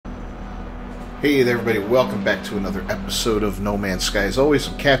Hey there everybody, welcome back to another episode of No Man's Sky. As always,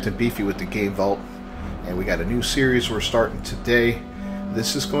 I'm Captain Beefy with the Game Vault, and we got a new series we're starting today.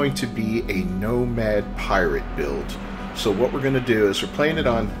 This is going to be a Nomad pirate build. So what we're going to do is we're playing it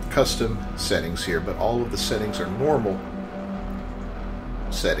on custom settings here, but all of the settings are normal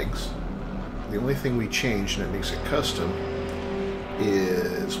settings. The only thing we changed, and it makes it custom,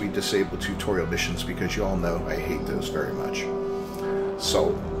 is we disable tutorial missions because you all know I hate those very much.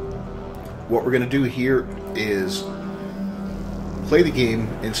 So what we're going to do here is play the game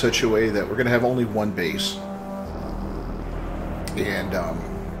in such a way that we're going to have only one base. And,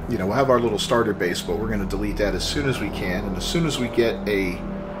 you know, we'll have our little starter base, but we're going to delete that as soon as we can. And as soon as we get a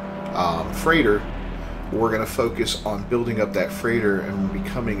freighter, we're going to focus on building up that freighter and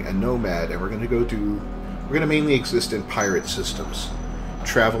becoming a nomad. And we're going to mainly exist in pirate systems.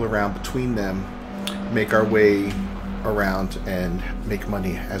 Travel around between them, make our way around and make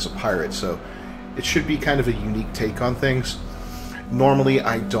money as a pirate. So it should be kind of a unique take on things. Normally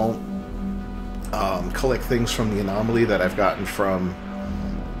I don't collect things from the Anomaly that I've gotten from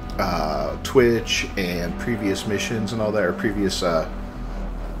Twitch and previous missions and all that, or previous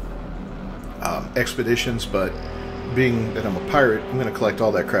expeditions, but being that I'm a pirate, I'm going to collect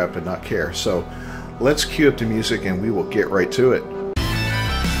all that crap and not care. So let's cue up the music and we will get right to it.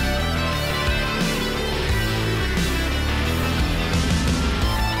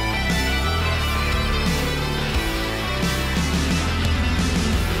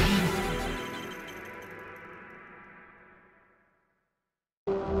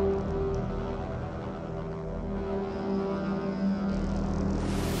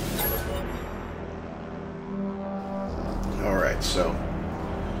 Alright, so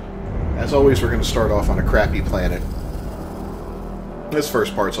as always, we're going to start off on a crappy planet. This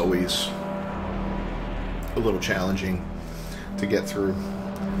first part's always a little challenging to get through,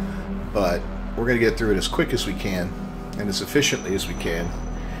 but we're going to get through it as quick as we can and as efficiently as we can.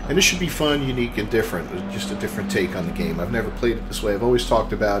 And this should be fun, unique, and different. Just a different take on the game. I've never played it this way. I've always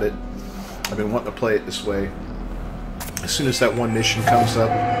talked about it. I've been wanting to play it this way. As soon as that one mission comes up,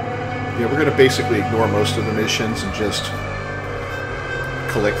 yeah, we're going to basically ignore most of the missions and just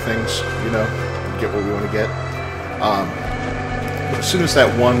collect things, you know, get what we want to get. But as soon as that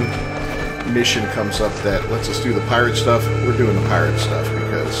one mission comes up that lets us do the pirate stuff, we're doing the pirate stuff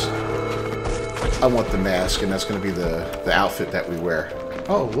because I want the mask, and that's going to be the outfit that we wear.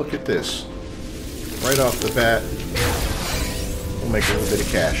 Oh, look at this. Right off the bat, we'll make a little bit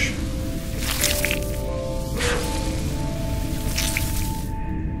of cash.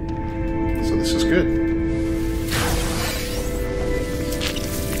 So this is good.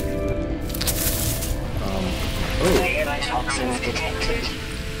 Toxins detected.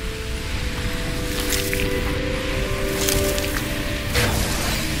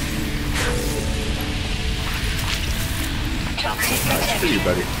 Toxic detected. For you,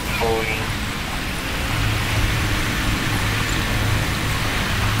 buddy.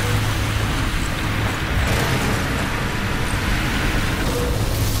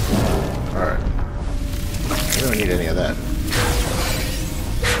 Alright. We don't need any of that.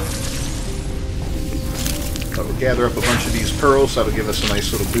 But we'll gather up a bunch of these pearls. That'll give us a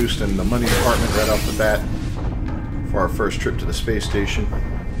nice little boost in the money department right off the bat for our first trip to the space station.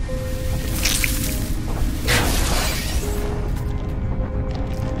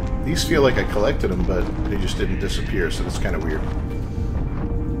 These feel like I collected them, but they just didn't disappear, so that's kind of weird.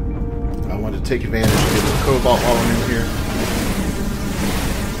 I wanted to take advantage of getting the cobalt while I'm in here.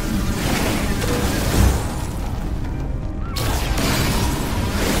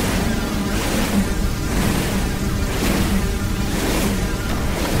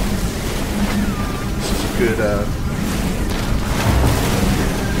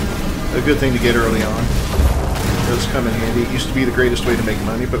 A good thing to get early on. It does come in handy. It used to be the greatest way to make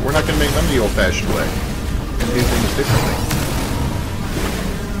money, but we're not going to make money the old-fashioned way and do things differently.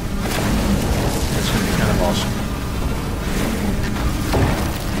 It's going to be kind of awesome.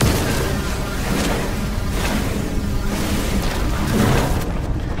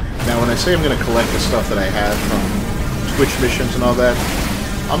 Now, when I say I'm going to collect the stuff that I have from Twitch missions and all that,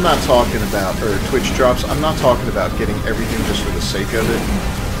 I'm not talking about, or Twitch drops, I'm not talking about getting everything just for the sake of it.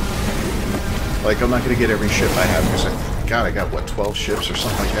 Like, I'm not going to get every ship I have because, I got, what, 12 ships or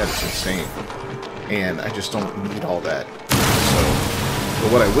something like that? It's insane. And I just don't need all that. So, but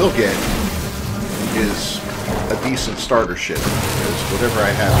what I will get is a decent starter ship. Because whatever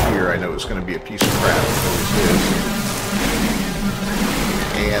I have here, I know is going to be a piece of crap. It always is.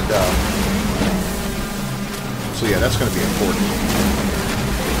 And, so yeah, that's going to be important.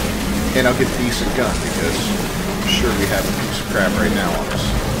 And I'll get a decent gun because I'm sure we have a piece of crap right now on us.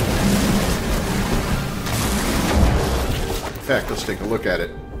 fact, let's take a look at it.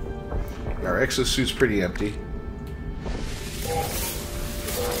 Our exosuit's pretty empty.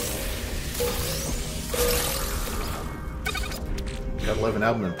 Got 11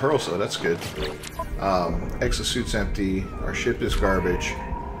 albumin pearls, so that's good. Exosuit's empty, our ship is garbage,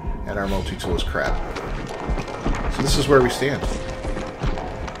 and our multi-tool is crap. So this is where we stand.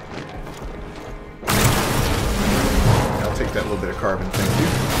 I'll take that little bit of carbon, thank you.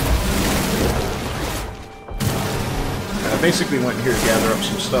 And I basically went in here to gather up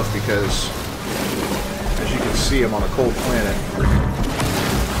some stuff because, as you can see, I'm on a cold planet. But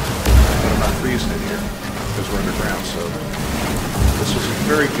I'm not freezing in here because we're underground, so this was a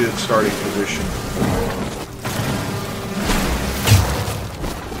very good starting position.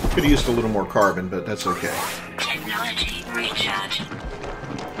 Could have used a little more carbon, but that's okay. Technology recharge.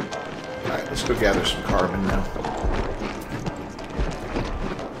 Alright, let's go gather some carbon now.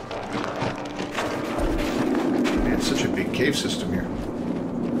 Man, it's such a big cave system here.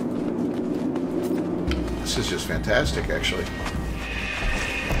 This is just fantastic, actually.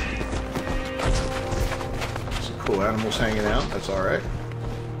 Some cool animals hanging out, that's alright.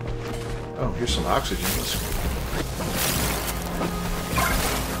 Oh, here's some oxygen.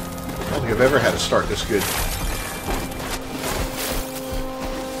 I don't think I've ever had a start this good.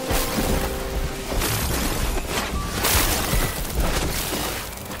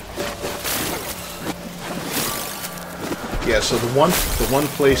 Yeah, so the one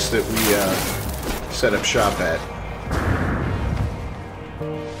place that we set up shop at,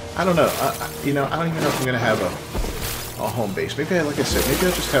 I don't know. I don't even know if I'm gonna have a home base. Maybe, like I said, maybe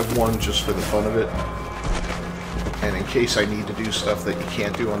I'll just have one just for the fun of it. And in case I need to do stuff that you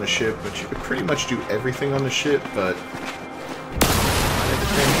can't do on the ship, but you could pretty much do everything on the ship, but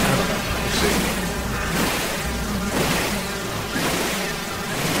everything, I don't know. Let's see.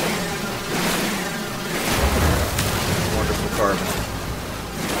 Wonderful carbon.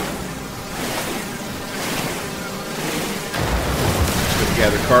 Just going to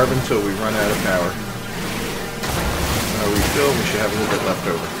gather carbon until we run out of power. When we refill, we should have a little bit left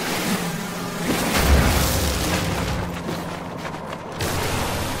over.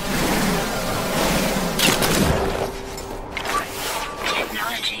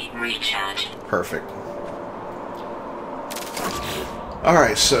 Recharge. Perfect.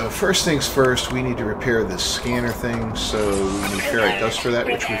 Alright, so first things first, we need to repair this scanner thing, so we need ferrite dust for that,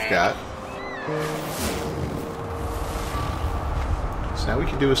 which we've got. So now we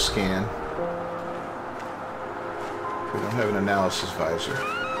can do a scan. We don't have an analysis visor.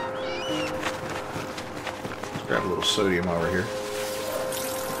 Let's grab a little sodium over here.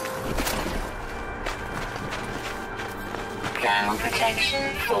 Thermal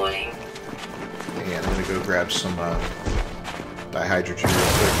protection falling. And I'm going to go grab some dihydrogen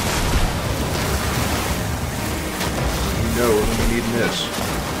real quick. You know we're going to be needing this.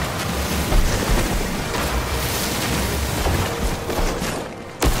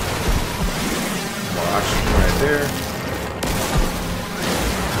 More oxygen right there.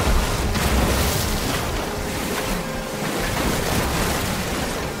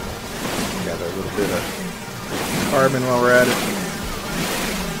 Gather a little bit of carbon while we're at it.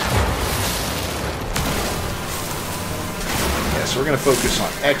 Yeah, so we're going to focus on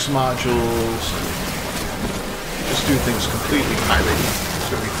X modules and just do things completely pirated. It's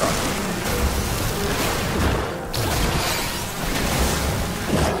going to be fun.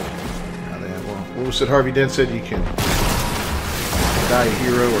 Now then, well, what was it Harvey Dent said? You can die a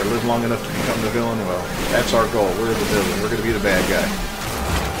hero or live long enough to become the villain. Well, that's our goal. We're the villain. We're going to be the bad guy.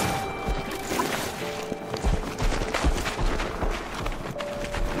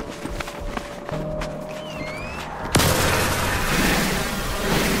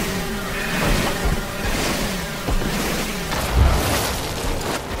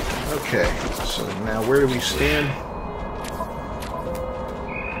 Okay, so now where do we stand?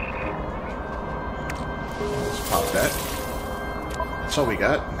 Let's pop that. That's all we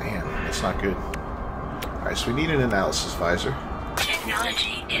got? Man, that's not good. Alright, so we need an analysis visor.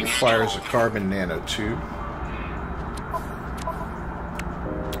 Technology It requires a carbon nanotube.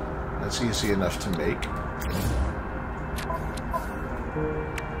 That's easy enough to make.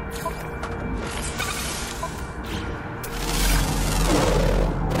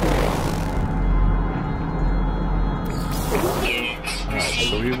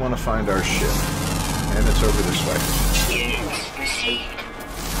 So we want to find our ship, and it's over this way. Units received.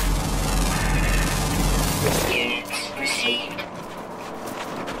 Units received.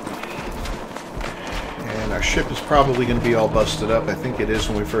 And our ship is probably going to be all busted up. I think it is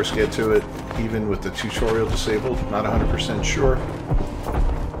when we first get to it, even with the tutorial disabled. Not 100% sure.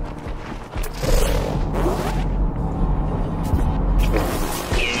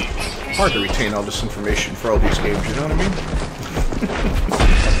 hard to retain all this information for all these games, you know what I mean?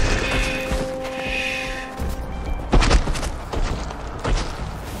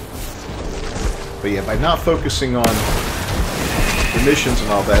 But yeah, by not focusing on the missions and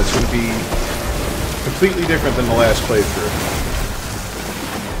all that, it's going to be completely different than the last playthrough.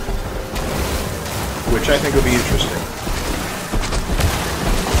 Which I think will be interesting.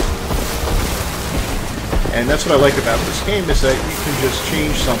 And that's what I like about this game, is that you can just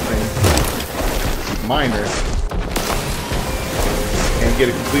change something minor and get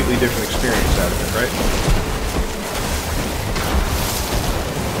a completely different experience out of it, right?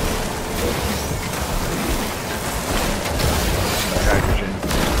 Hydrogen.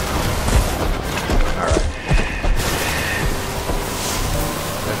 Alright.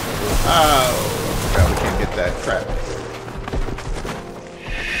 Oh, crap, we can't get that. Crap.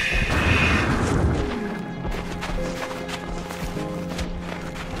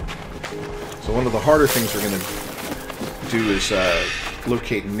 So one of the harder things we're going to do is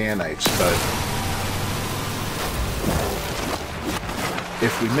locate nanites, but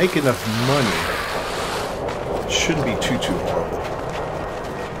if we make enough money, it shouldn't be too horrible.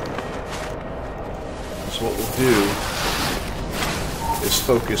 So what we'll do is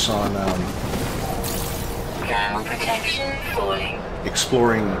focus on protection falling.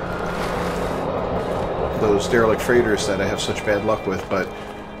 Exploring those derelict freighters that I have such bad luck with, but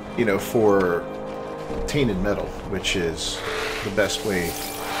you know, for tainted metal, which is the best way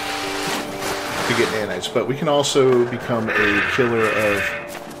to get nanites. But we can also become a killer of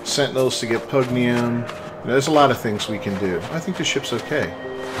sentinels to get pugnium. You know, there's a lot of things we can do. I think the ship's okay.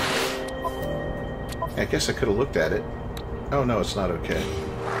 I guess I could have looked at it. Oh no, it's not okay.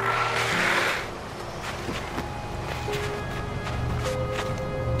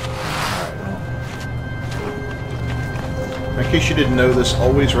 In case you didn't know this,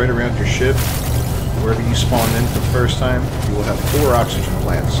 always right around your ship, wherever you spawn in for the first time, you will have 4 oxygen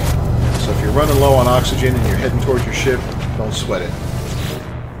plants. So if you're running low on oxygen and you're heading towards your ship, don't sweat it.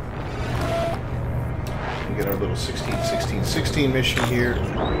 We get our little 16-16-16 mission here.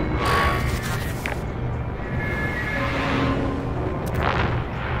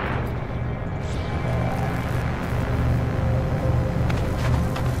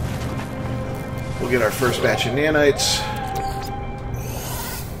 We'll get our first batch of nanites.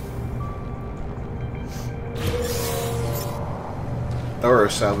 Or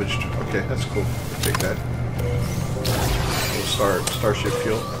salvaged. Okay, that's cool. I'll take that. We'll starship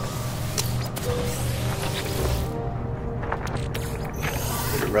fuel.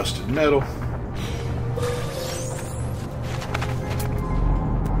 Bit of rusted metal.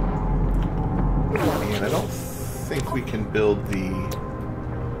 And I don't think we can build the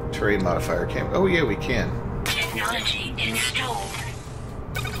terrain modifier camp. Oh yeah, we can. Technology installed.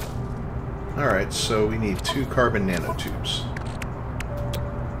 Alright, so we need 2 carbon nanotubes.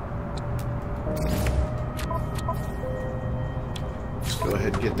 Go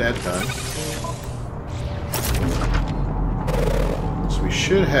ahead and get that done. So we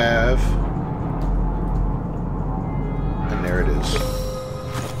should have... And there it is.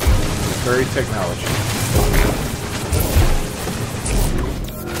 Very technology.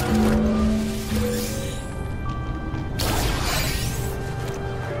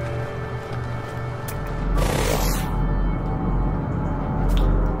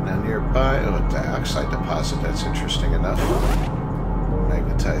 Now nearby... Oh, a dioxide deposit. That's interesting enough.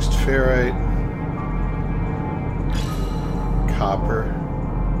 Magnetized ferrite, copper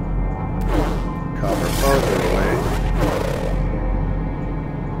farther away,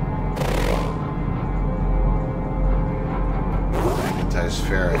 magnetized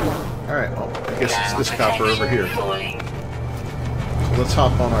ferrite. Alright, well, I guess it's this copper over here. So let's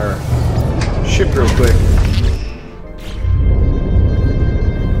hop on our ship real quick.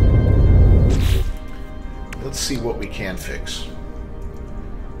 Let's see what we can fix.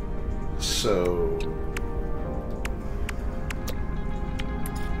 So,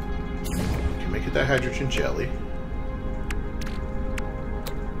 we can make a dihydrogen jelly.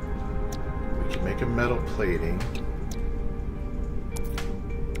 We can make a metal plating.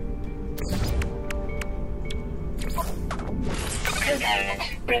 Component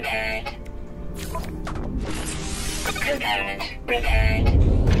prepared. Component prepared.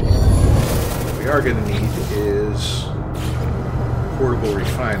 What we are going to need is portable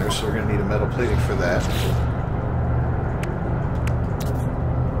refiner, so we're going to need a metal plating for that.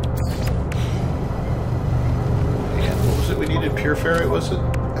 And what was it we needed? Pure ferrite, was it?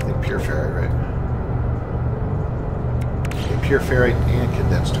 I think pure ferrite, right? Okay, pure ferrite and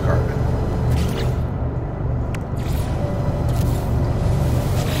condensed carbon.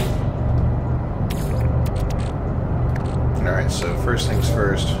 first things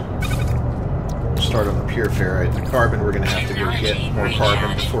first. Start on the pure ferrite. The carbon, we're going to have to go get more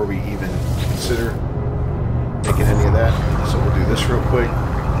carbon before we even consider making any of that. So we'll do this real quick.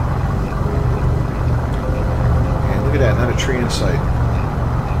 And look at that, not a tree in sight.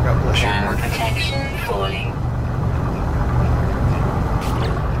 God bless you, Ground Mark. protection falling.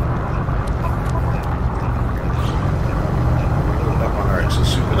 Up on our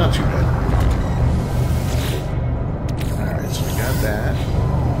exosuit, but not too bad. Alright, so we got that.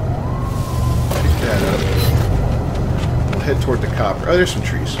 Pick that up. We'll head toward the copper. Oh, there's some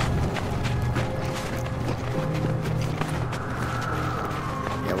trees.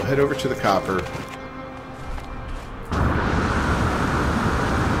 Yeah, we'll head over to the copper.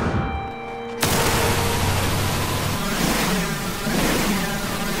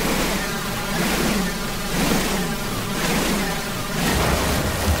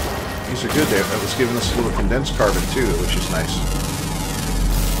 These are good there. That was giving us a little condensed carbon too, which is nice.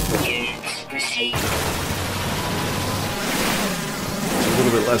 Units received. It's a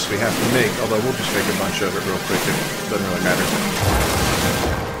little bit less we have to make, although we'll just make a bunch of it real quick. It doesn't really matter.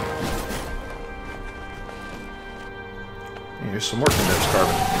 Here's some more condensed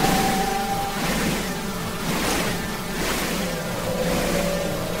carbon.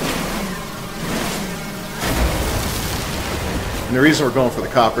 And the reason we're going for the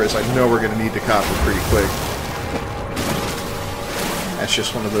copper is I know we're going to need the copper pretty quick. That's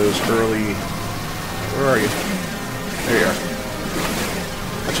just one of those early... Where are you? There you are.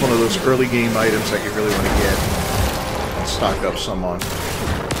 That's one of those early game items that you really want to get and stock up some on.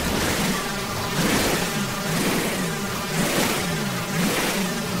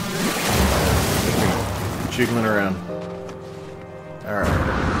 Jiggling around.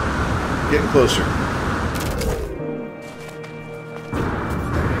 Alright. Getting closer.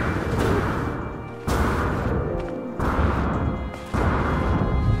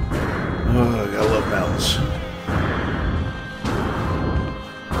 Oh, I love mountains.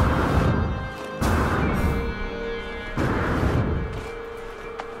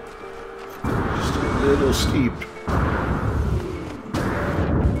 Just a little steep.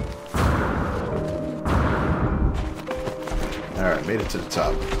 Alright, made it to the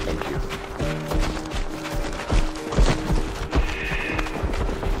top. Thank you.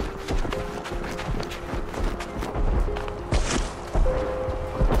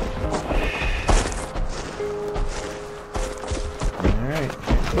 Alright,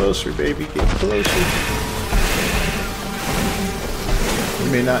 get closer, baby, get closer. We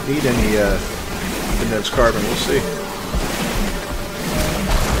may not need any condensed carbon, we'll see.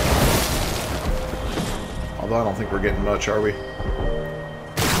 Although I don't think we're getting much, are we?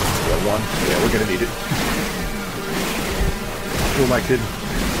 Yeah, one. Yeah, we're gonna need it. Who am I kidding?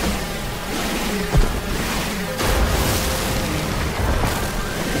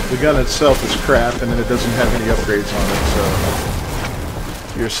 The gun itself is crap, and then it doesn't have any upgrades on it, so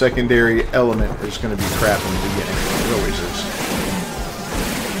your secondary element is going to be crap in the beginning. It always is.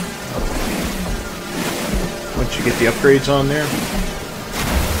 Once you get the upgrades on there,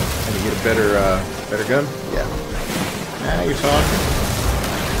 and you get a better gun, yeah. Now you're talking.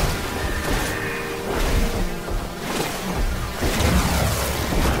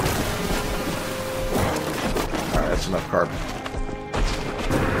 Alright, that's enough carbon.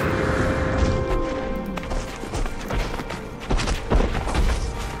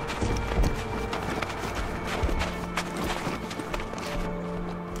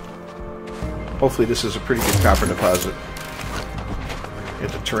 Hopefully this is a pretty good copper deposit.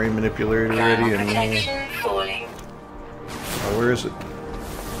 Get the terrain manipulator ready and... falling. Oh, where is it?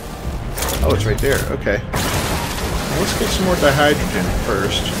 Oh, it's right there. Okay. Well, let's get some more dihydrogen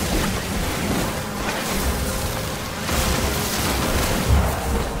first.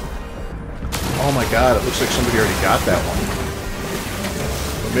 Oh my god, it looks like somebody already got that one.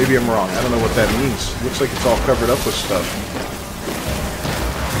 But maybe I'm wrong. I don't know what that means. It looks like it's all covered up with stuff.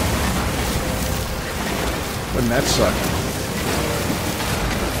 Wouldn't that suck?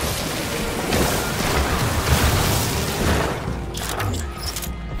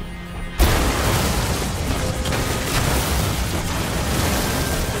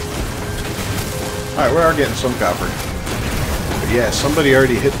 Alright, we are getting some copper. But yeah, somebody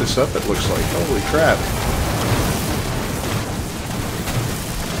already hit this up, it looks like. Holy crap.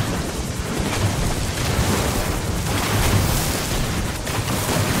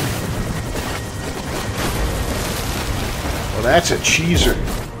 Well, that's a cheeser.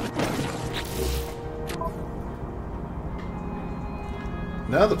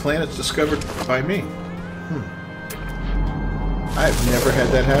 Now the planet's discovered by me. I've never had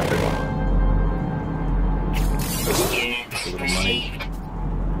that happen. Units a little money.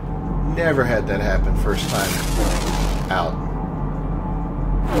 Never had that happen first time out.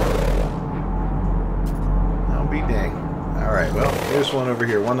 I'll be dang. Alright, well, there's one over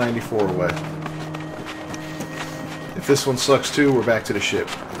here, 194 away. If this one sucks too, we're back to the ship.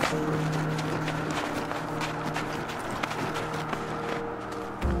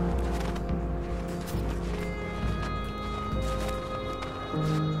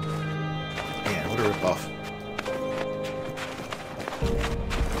 Man, what a ripoff.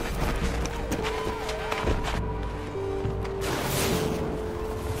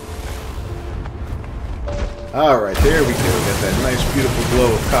 Alright, there we go. Got that nice, beautiful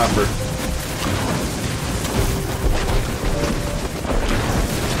glow of copper.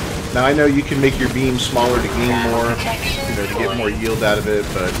 Now, I know you can make your beam smaller to gain more, you know, to get more yield out of it,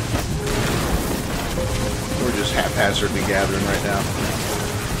 but we're just haphazardly gathering right now.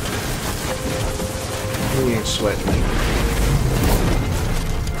 We ain't sweating.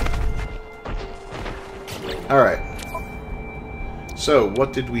 Alright. So,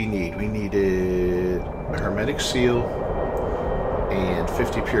 what did we need? We needed a hermetic seal and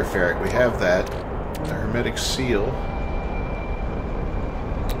 50 pure ferric. We have that. The hermetic seal.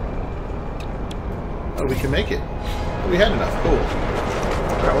 Oh, we can make it. Oh, we had enough. Cool.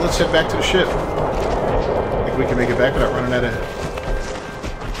 Alright, well, let's head back to the ship. Think we can make it back without running out of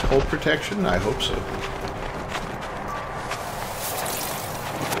cold protection? I hope so.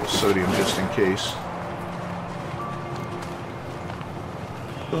 A little sodium just in case.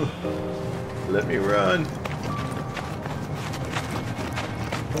 Let me run.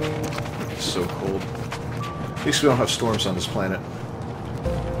 It's so cold. At least we don't have storms on this planet.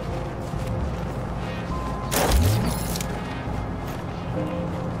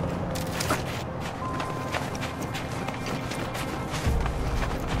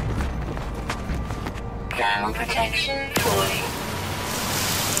 Thermal protection fully.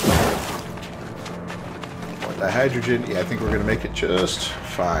 The hydrogen, yeah, I think we're going to make it just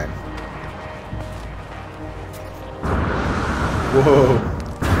fine. Whoa.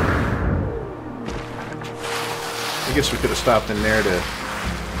 I guess we could have stopped in there to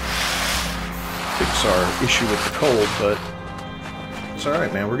fix our issue with the cold, but it's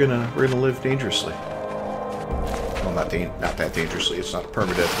alright, man. We're gonna live dangerously. Well, not that dangerously. It's not a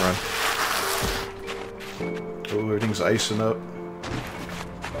permadeath run. Oh, everything's icing up.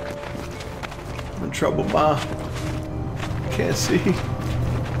 I'm in trouble, Ma. Can't see.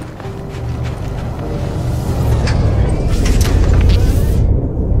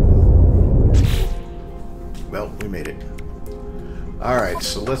 Well, we made it. Alright,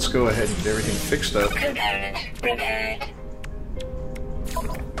 so let's go ahead and get everything fixed up. Component repaired.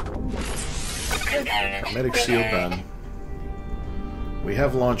 Component Hermetic seal done. We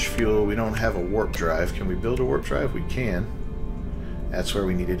have launch fuel. We don't have a warp drive. Can we build a warp drive? We can. That's where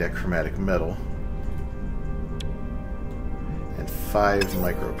we needed that chromatic metal. And 5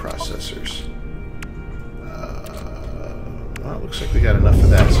 microprocessors. Well, it looks like we got enough of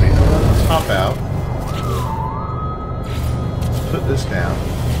that. So you know what? Let's hop out. Let's put this down.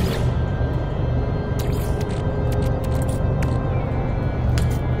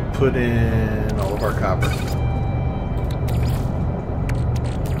 Put in all of our copper.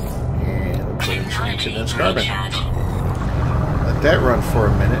 And we'll put in some condensed carbon. Let that run for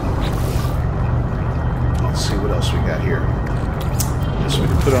a minute. Let's see what else we got here. This we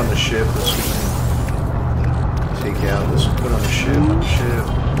can put on the ship. This we can take out. This we put on the ship.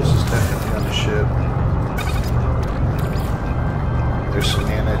 This is definitely on the ship. There's some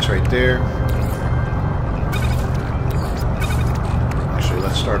nanites right there. Actually,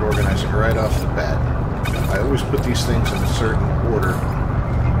 let's start organizing right off the bat. I always put these things in a certain order,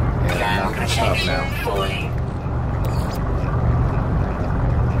 and I'm not going to stop now.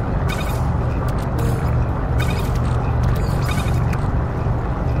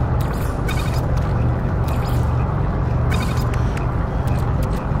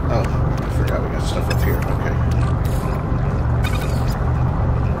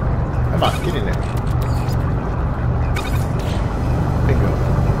 Get in there. Bingo.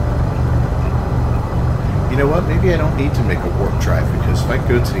 You know what? Maybe I don't need to make a warp drive, because if I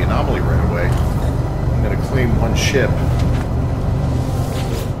go to the Anomaly right away, I'm going to claim one ship.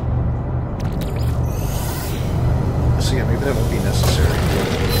 So yeah, maybe that won't be necessary.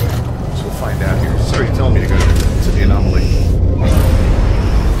 So we'll find out here. It's already telling me to go to the Anomaly.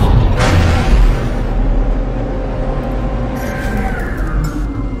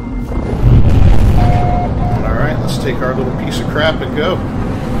 Take our little piece of crap and go.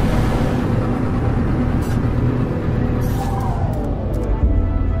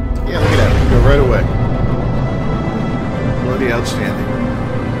 Yeah, look at that. We can go right away. Outstanding.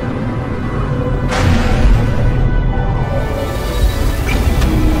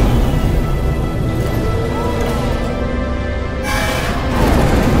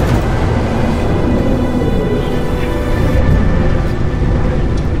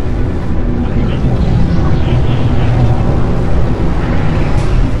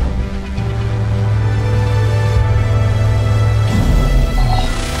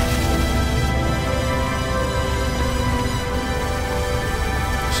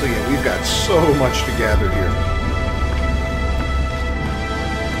 So yeah, we've got so much to gather here.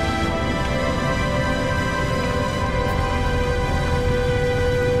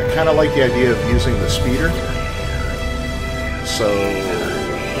 I kind of like the idea of using the speeder. So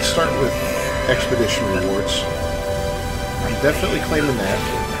let's start with expedition rewards. I'm definitely claiming that.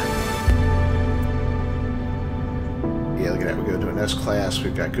 Yeah, look at that. We go to an S-Class.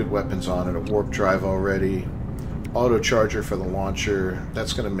 We've got good weapons on it. A warp drive already. Auto charger for the launcher.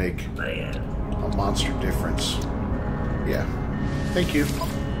 That's going to make a monster difference. Yeah. Thank you.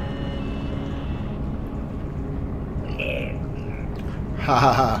 Ha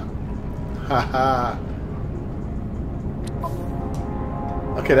ha ha. Ha ha.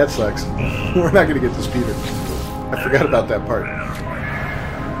 Okay, that sucks. We're not going to get the speeder. I forgot about that part.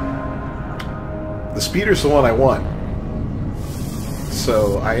 The speeder's the one I want.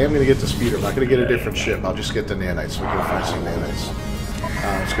 So I am going to get the speeder. I'm not going to get a different ship. I'll just get the nanites. So we're going to find some nanites.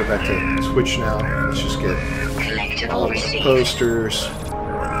 Let's go back to Twitch now. Let's just get all the posters.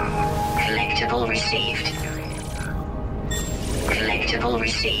 Collectible received. Collectible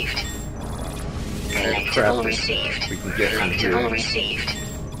received. Collectible received. We can get from here. Collectible received.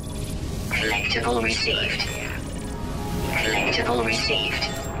 Collectible received. Collectible received.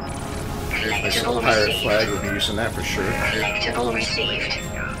 Nice little Collectible pirate received. flag. We'll be using that for sure. Collectible received.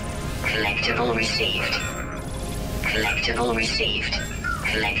 Collectible received. Collectible received.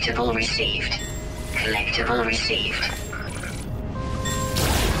 Collectible received. Collectible received.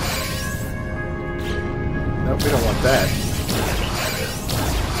 Nope, we don't want that.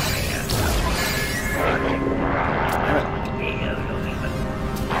 Damn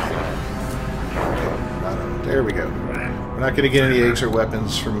it. There we go. We're not going to get any eggs or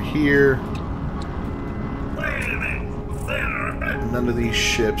weapons from here. None of these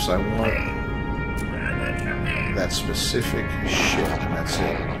ships. I want that specific ship, and that's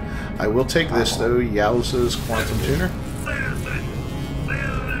it. I will take this, though. Yowza's Quantum Tuner.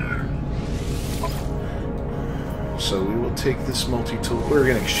 So we will take this multi-tool. We're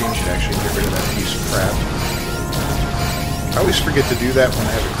going to exchange it, actually, and get rid of that piece of crap. I always forget to do that when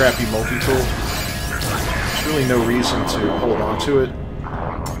I have a crappy multi-tool. There's really no reason to hold on to it.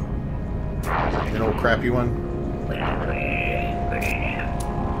 An old crappy one.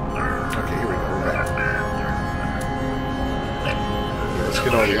 Okay, here we go. We're back. Let's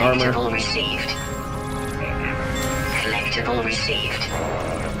get all the armor. Collectible received. Collectible received.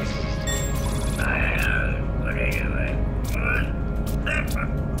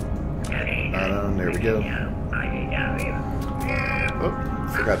 There we go. Oh,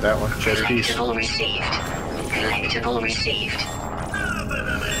 forgot that one. Chest piece. Collectible received. Collectible received.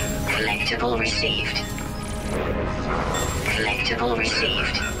 Collectible received. Collectible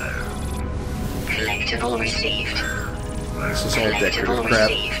received. Collectible received. This is all decorative Collectible crap.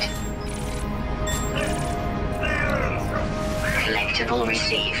 received. Collectible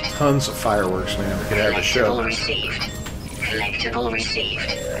received. Tons of fireworks, man. We could have a Collectible show. received. Collectible received.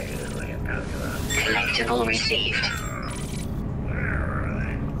 Collectible received.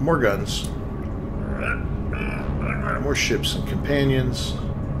 More guns. More ships and companions.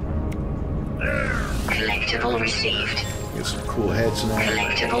 Collectible received. Get some cool heads now.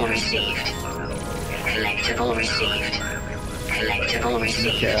 Collectible received. Collectible received. Collectible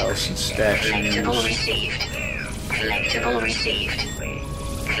received. Decals and Collectible statues. received. Collectible received.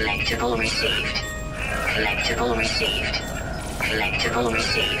 Collectible received. Collectible received. Collectible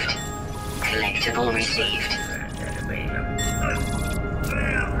received. Collectible received.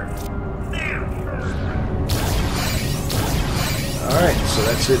 Alright, so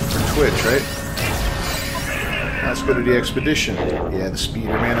that's it for Twitch, right? Now let's go to the expedition. Yeah, the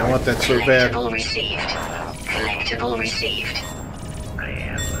speeder, man. I want that so bad. Collectible received. Collectible received.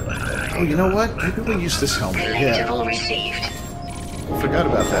 Oh, you know what? Maybe we'll use this helmet. Yeah, Collectible received. forgot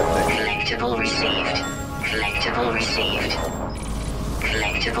about that thing. Collectible received. Collectible received.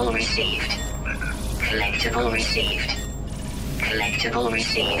 Collectible received. Collectible received. Collectible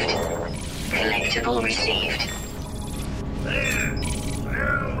received. Collectible received.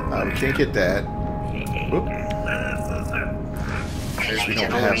 We can't get that. Whoop. Because we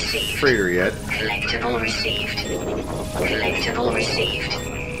don't have freighter yet. Collectible received. Collectible received.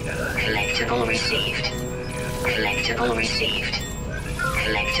 Collectible received. Collectible received.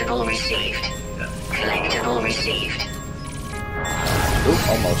 Collectible received. Collectible received. Oop,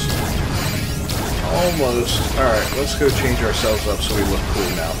 almost. Almost. Alright, let's go change ourselves up so we look cool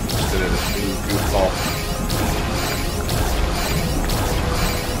now instead of this blue goofball.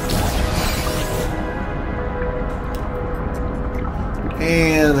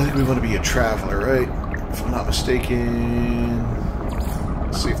 And I think we want to be a traveler, right? If I'm not mistaken.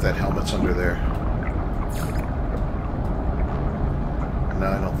 Let's see if that helmet's under there. No,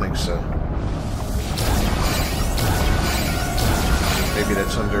 I don't think so. Maybe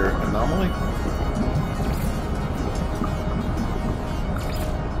that's under Anomaly?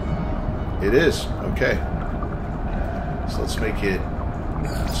 It is. Okay. So let's make it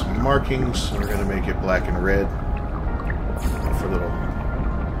some markings. We're going to make it black and red for a little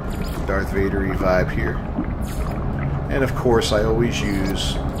Darth Vader-y vibe here. And of course, I always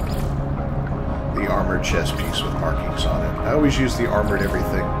use the armored chest piece with markings on it. I always use the armored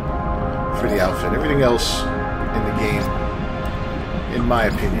everything for the outfit. Everything else in the game, in my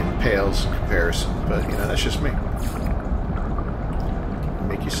opinion, pales in comparison. But, you know, that's just me.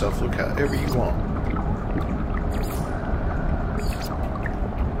 Make yourself look however you want.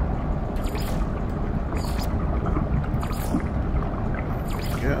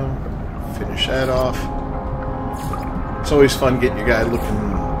 There we go. Finish that off. It's always fun getting your guy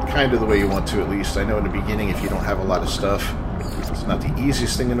looking kind of the way you want to, at least. I know in the beginning, if you don't have a lot of stuff, it's not the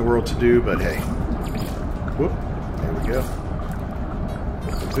easiest thing in the world to do, but hey. Whoop. There we go.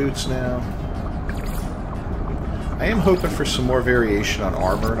 With the boots now. I am hoping for some more variation on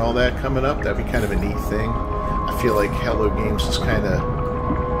armor and all that coming up. That'd be kind of a neat thing. I feel like Hello Games has kind of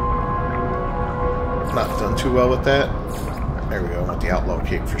not done too well with that. There we go. I want the Outlaw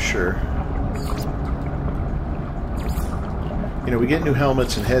cape for sure. You know, we get new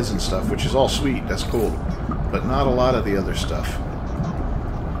helmets and heads and stuff, which is all sweet. That's cool. But not a lot of the other stuff.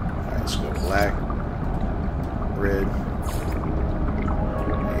 Alright, let's go black, red,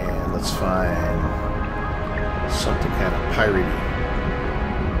 and let's find something kind of piratey.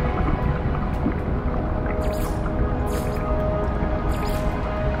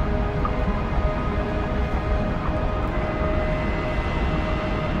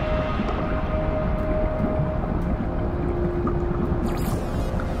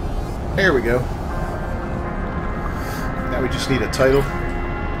 There we go. Now we just need a title.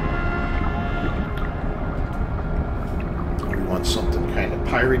 We want something kind of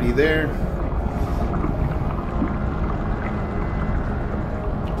piratey there.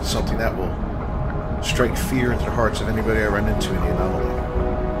 Something that will strike fear into the hearts of anybody I run into in the Anomaly.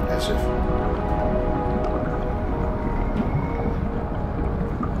 As if.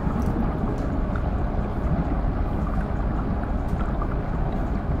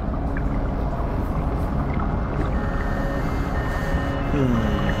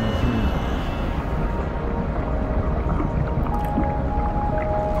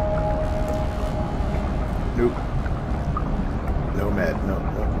 Nope. Nomad,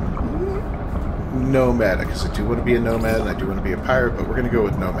 Nomad, because I do want to be a nomad and I do want to be a pirate, but we're going to go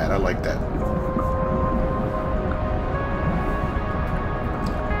with Nomad. I like that.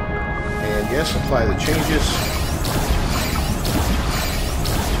 And yes, apply the changes.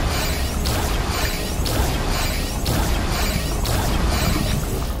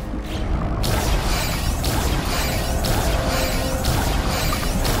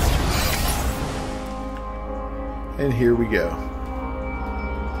 And here we go.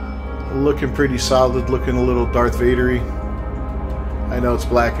 Looking pretty solid, looking a little Darth Vader-y. I know it's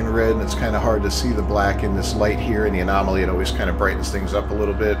black and red, and it's kind of hard to see the black in this light here in the Anomaly. It always kind of brightens things up a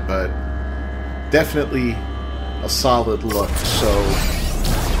little bit, but definitely a solid look. So,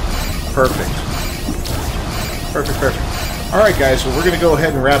 perfect. Perfect, perfect. Alright guys, well we're going to go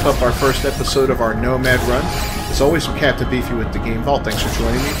ahead and wrap up our first episode of our Nomad run. As always, I'm Captain Beefy with the Game Vault. Thanks for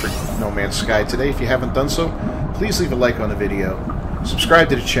joining me for No Man's Sky today. If you haven't done so, please leave a like on the video, subscribe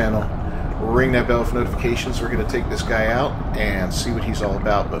to the channel, ring that bell for notifications. We're going to take this guy out and see what he's all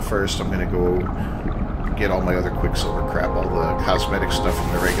about, but first I'm going to go get all my other Quicksilver crap, all the cosmetic stuff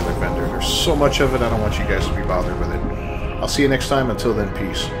from the regular vendor. There's so much of it, I don't want you guys to be bothered with it. I'll see you next time. Until then,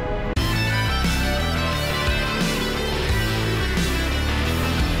 peace.